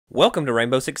Welcome to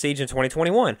Rainbow Six Siege in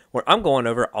 2021, where I'm going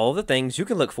over all of the things you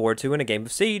can look forward to in a game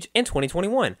of Siege in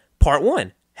 2021. Part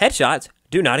 1. Headshots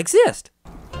do not exist.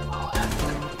 Hey,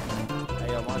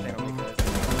 yo, Montana, we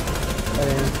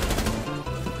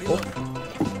good.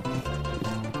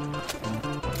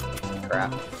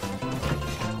 Crap.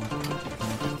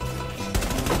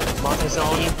 Monte's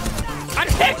on you. I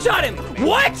headshot him!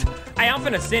 What? Hey, I'm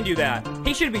finna send you that.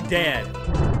 He should be dead.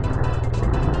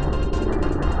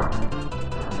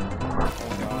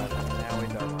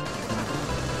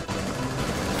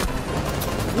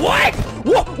 What?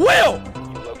 Will!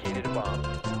 You located a bomb.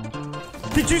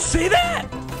 Did you see that?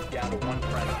 Down to one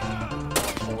friendly.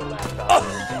 4 last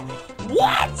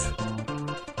What?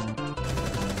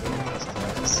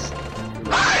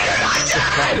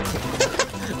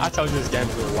 I told you this game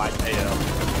was gonna wipe AL.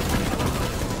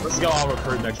 Let's go all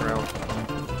recruit next round.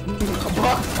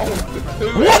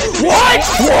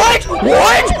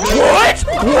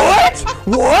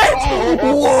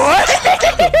 What?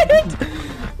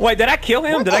 Wait, did I kill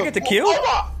him? Did I get the kill?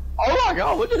 Oh my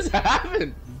god, what just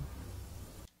happened?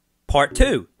 Part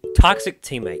 2. Toxic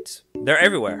teammates. They're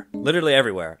everywhere. Literally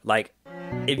everywhere. Like,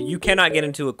 if you cannot get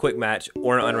into a quick match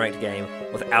or an unranked game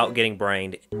without getting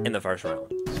brained in the first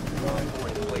round.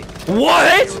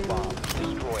 What?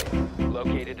 Destroy it.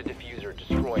 Located a diffuser.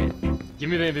 Destroy it. Give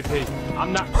me the MVP.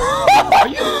 I'm not. Are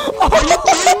you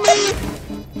kidding me?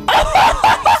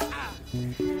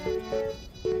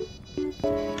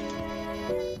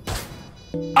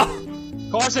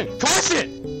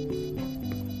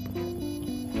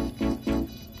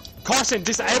 Carson,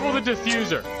 disable the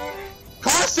diffuser.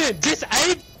 Carson,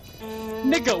 disable.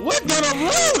 Nigga, we're gonna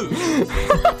lose.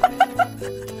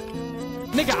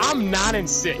 Nigga, I'm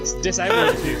 9-6. Disable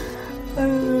the diffuser.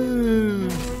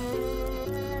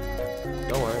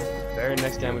 Don't worry. Very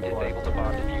next game we play. Disable the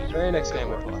bomb diffuser. Very next game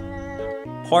we play.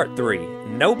 Part 3.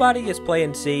 Nobody is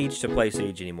playing Siege to play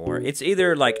Siege anymore. It's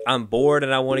either like I'm bored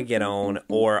and I want to get on,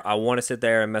 or I want to sit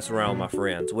there and mess around with my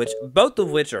friends, both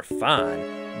of which are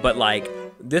fine. But like,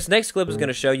 this next clip is going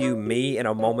to show you me in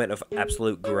a moment of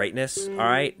absolute greatness.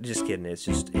 Alright? Just kidding.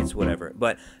 It's whatever.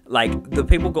 But like, the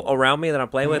people around me that I'm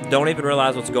playing with don't even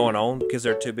realize what's going on because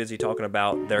they're too busy talking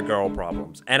about their girl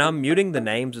problems. And I'm muting the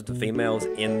names of the females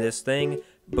in this thing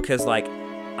because like,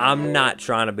 I'm not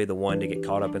trying to be the one to get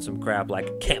caught up in some crap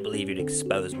like, can't believe you'd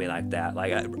expose me like that.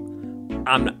 Like,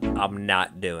 I'm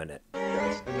not doing it.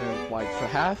 And then, like, for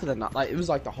half of the night, like, it was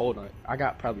like the whole night, I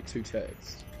got probably 2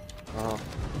 texts. I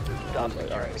was like,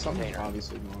 alright, something's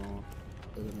obviously going on.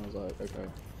 But then I was like, okay.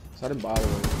 So I didn't bother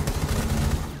with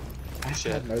it. I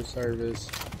had no service.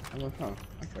 I'm like, huh,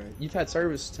 okay. You've had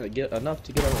service to get enough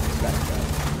to get over this backpack.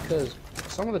 Because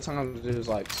some of the times it was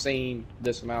like seen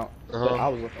this amount, but I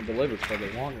was looking delivered for the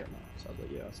longer amount. So I was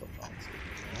like, yeah, that's what I'm trying to see.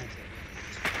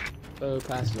 So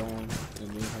pass it on, and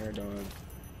me and her are done.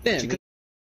 Then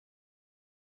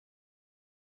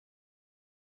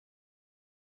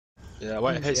yeah,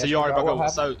 wait, hey, so you already broke up,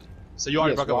 so you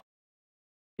already broke up.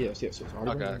 Yes.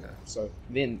 Okay. So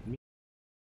then,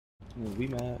 when we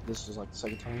met, this was like the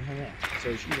second time we hung out.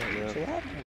 So she's like, so what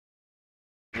happened?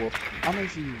 Well, I know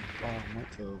she went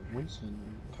to Winston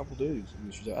and a couple dudes.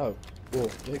 And she's like, oh, well,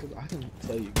 Jacob, I can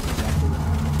tell you exactly.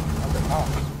 I was like, oh.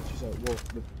 She's like, well,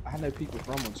 I know people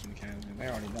from Winston County and they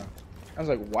already know. I was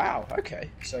like, wow, okay.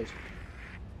 So,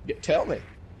 tell me.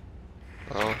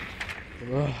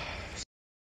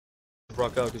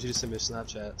 Broke up because you just sent me a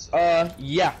Snapchat. So.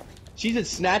 Yeah. She's been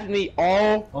snapping me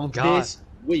all this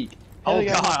week. Oh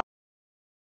god.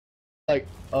 Like,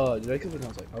 Jacob, and I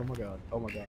was like, oh my god.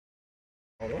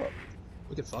 Hold up.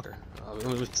 We can fuck her.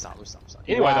 We stop.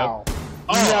 Anyway, wow.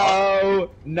 though.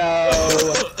 No.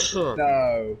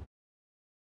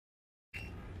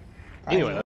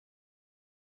 Anyway, though.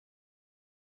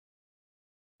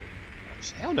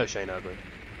 Hell no, Shane Ugly.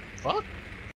 Fuck.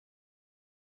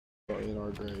 In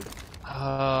our grade.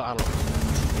 I don't know.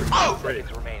 Oh!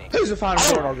 Critics remaining. Who's the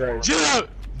finest girl in our grade? Who's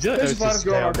the finest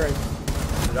girl in our grade?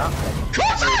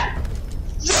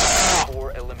 Yeah!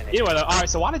 4 eliminated. Anyway, though, alright,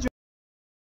 so why did you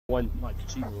one like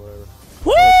cheat or whatever?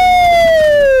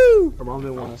 Woo! Her mom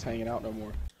didn't want us hanging out no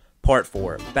more. Part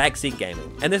 4. Backseat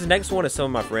gaming. And this next one is some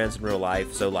of my friends in real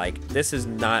life, so like, this is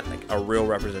not like a real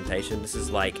representation. This is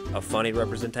like a funny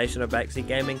representation of backseat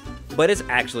gaming, but it's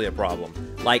actually a problem.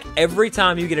 Like, every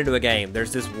time you get into a game,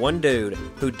 there's this one dude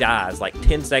who dies like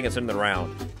 10 seconds into the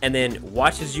round, and then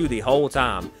watches you the whole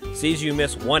time, sees you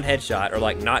miss one headshot or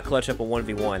like not clutch up a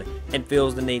 1v1, and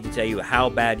feels the need to tell you how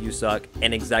bad you suck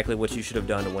and exactly what you should have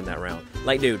done to win that round.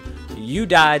 Like, dude, you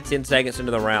died 10 seconds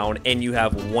into the round and you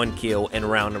have 1 kill in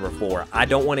round number 4. I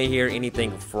don't want to hear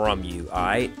anything from you,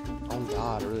 alright? Oh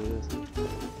god, it really is.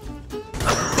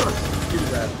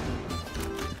 that?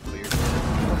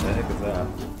 What the heck is that?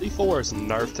 D4 is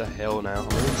nerfed to hell now.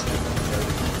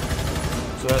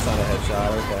 So that's not a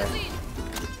headshot, okay.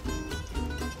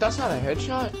 That's not a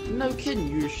headshot? No kidding,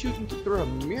 you're shooting through a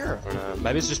mirror. I don't know.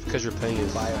 Maybe it's just because your ping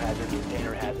is Biohazard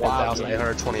container has been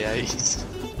 1,828.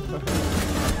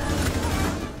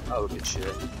 Oh, good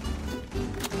shit.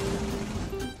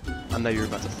 I know you're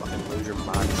about to fucking lose your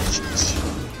mind.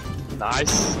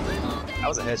 Nice. That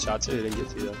was a headshot too. Didn't get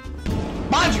to you though.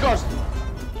 Mind you, Carson!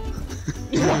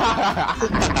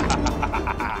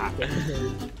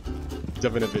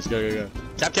 Jump in the bitch. Go, go, go.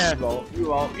 Cap can. You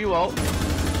won't.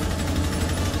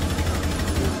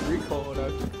 Recoil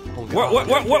though. Oh,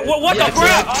 What the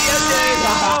crap?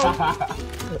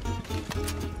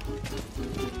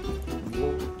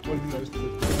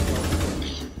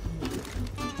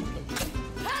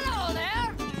 Hello there.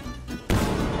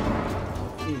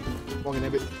 Walking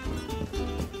in,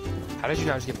 How did you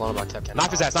not just get blown up by Cap can?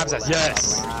 Knife his ass. Knife his ass.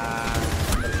 Yes.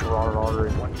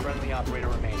 one friendly operator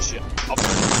remaining. Shit. Op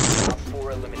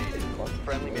 4 eliminated.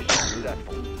 Friendly mission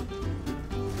successful.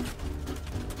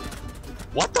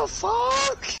 What the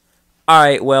fuck?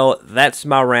 Alright, well, that's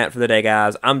my rant for the day,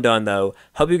 guys. I'm done, though.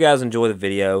 Hope you guys enjoy the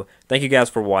video. Thank you guys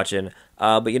for watching.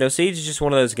 But, you know, Siege is just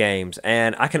one of those games,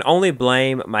 and I can only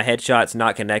blame my headshots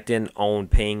not connecting on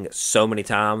ping so many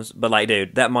times. But, like,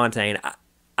 dude, that Montaigne,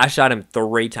 I shot him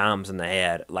 3 times in the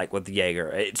head, like, with the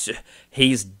Jaeger.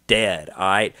 He's dead,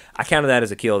 alright? I counted that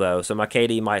as a kill, though, so my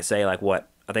KD might say, like, what?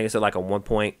 I think it's at, like, a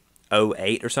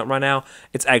 1.08 or something right now.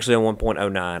 It's actually a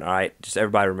 1.09, alright? Just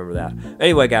everybody remember that.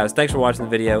 Anyway, guys, thanks for watching the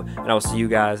video, and I will see you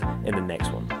guys in the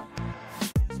next one.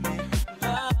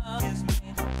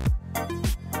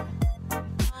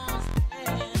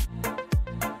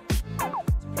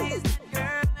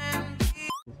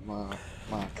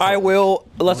 Alright, Will,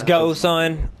 let's go,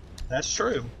 son. That's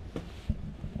true.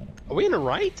 Are we in the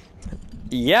right?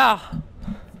 Yeah.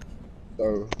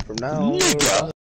 So from now on.